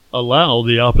Allow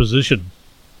the opposition.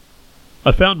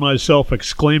 I found myself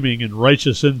exclaiming in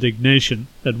righteous indignation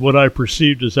at what I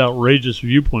perceived as outrageous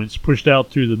viewpoints pushed out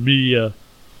through the media,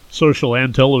 social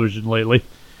and television lately.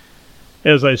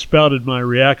 As I spouted my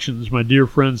reactions, my dear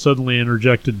friend suddenly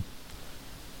interjected,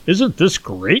 "Isn't this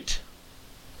great?"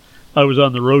 I was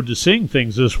on the road to seeing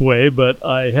things this way, but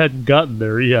I hadn't gotten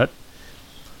there yet.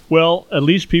 "Well, at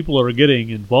least people are getting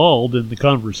involved in the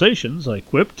conversations," I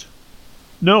quipped.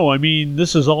 "No, I mean,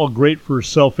 this is all great for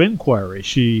self-inquiry,"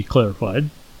 she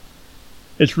clarified.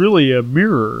 "It's really a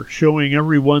mirror showing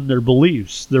everyone their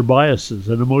beliefs, their biases,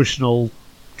 and emotional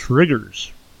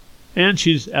triggers." And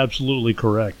she's absolutely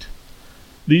correct.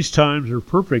 These times are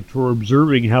perfect for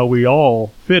observing how we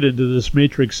all fit into this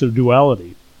matrix of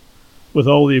duality. With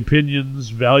all the opinions,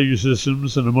 value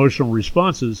systems, and emotional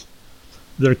responses,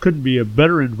 there couldn't be a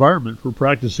better environment for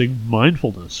practicing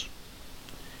mindfulness.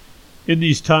 In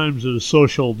these times of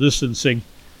social distancing,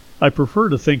 I prefer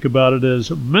to think about it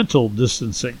as mental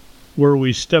distancing, where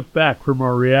we step back from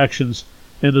our reactions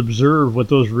and observe what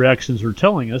those reactions are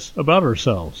telling us about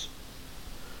ourselves.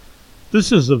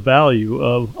 This is the value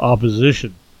of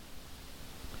opposition.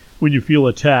 When you feel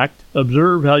attacked,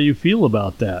 observe how you feel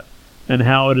about that, and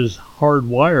how it is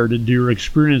hardwired into your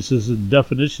experiences and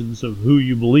definitions of who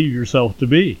you believe yourself to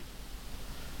be.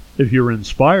 If you're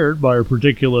inspired by a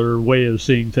particular way of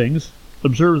seeing things,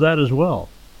 observe that as well.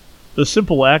 The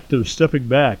simple act of stepping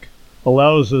back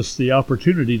allows us the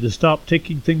opportunity to stop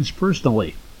taking things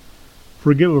personally,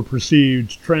 forgive a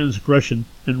perceived transgression,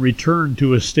 and return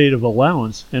to a state of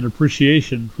allowance and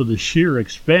appreciation for the sheer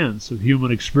expanse of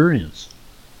human experience.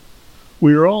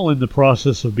 We are all in the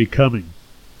process of becoming.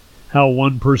 How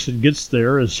one person gets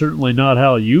there is certainly not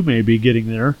how you may be getting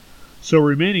there, so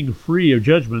remaining free of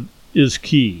judgment is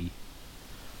key.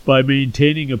 By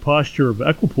maintaining a posture of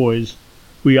equipoise,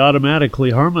 we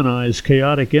automatically harmonize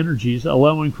chaotic energies,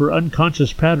 allowing for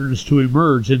unconscious patterns to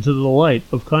emerge into the light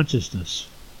of consciousness.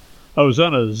 I was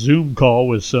on a Zoom call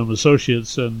with some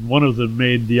associates, and one of them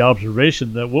made the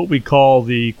observation that what we call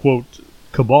the, quote,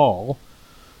 cabal,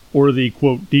 or the,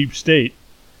 quote, deep state,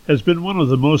 has been one of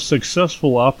the most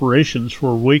successful operations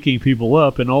for waking people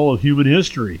up in all of human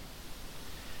history.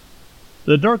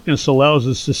 The darkness allows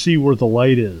us to see where the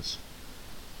light is.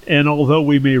 And although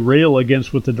we may rail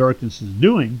against what the darkness is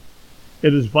doing,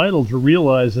 it is vital to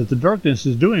realize that the darkness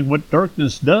is doing what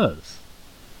darkness does.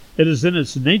 It is in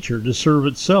its nature to serve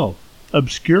itself,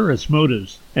 obscure its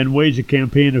motives, and wage a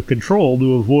campaign of control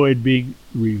to avoid being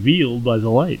revealed by the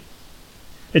light.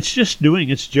 It's just doing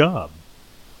its job.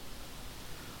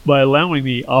 By allowing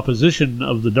the opposition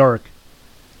of the dark,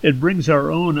 it brings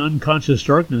our own unconscious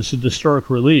darkness into stark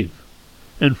relief,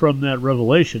 and from that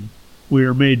revelation, we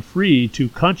are made free to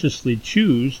consciously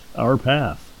choose our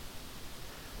path.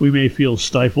 We may feel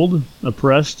stifled,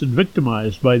 oppressed, and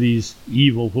victimized by these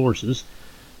evil forces,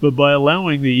 but by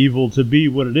allowing the evil to be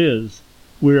what it is,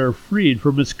 we are freed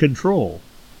from its control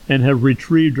and have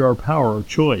retrieved our power of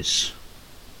choice.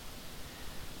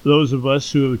 Those of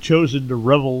us who have chosen to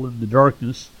revel in the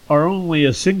darkness are only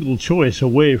a single choice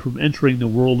away from entering the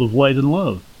world of light and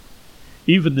love.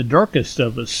 Even the darkest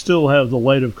of us still have the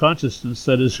light of consciousness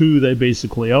that is who they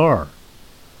basically are.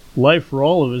 Life for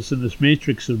all of us in this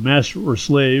matrix of master or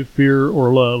slave, fear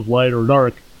or love, light or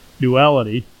dark,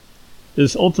 duality,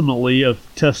 is ultimately a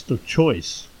test of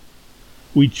choice.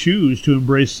 We choose to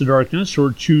embrace the darkness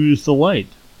or choose the light.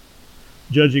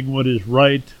 Judging what is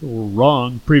right or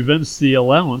wrong prevents the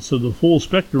allowance of the full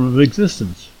spectrum of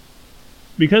existence.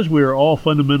 Because we are all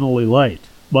fundamentally light,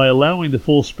 by allowing the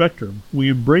full spectrum, we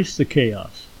embrace the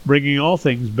chaos, bringing all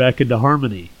things back into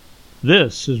harmony.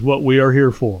 This is what we are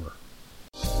here for.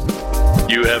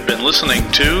 You have been listening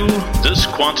to This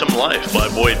Quantum Life by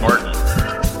Boyd Martin.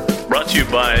 Brought to you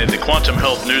by the Quantum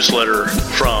Health Newsletter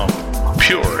from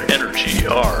Pure Energy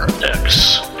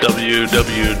RX.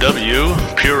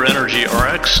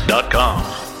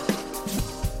 www.pureenergyrx.com.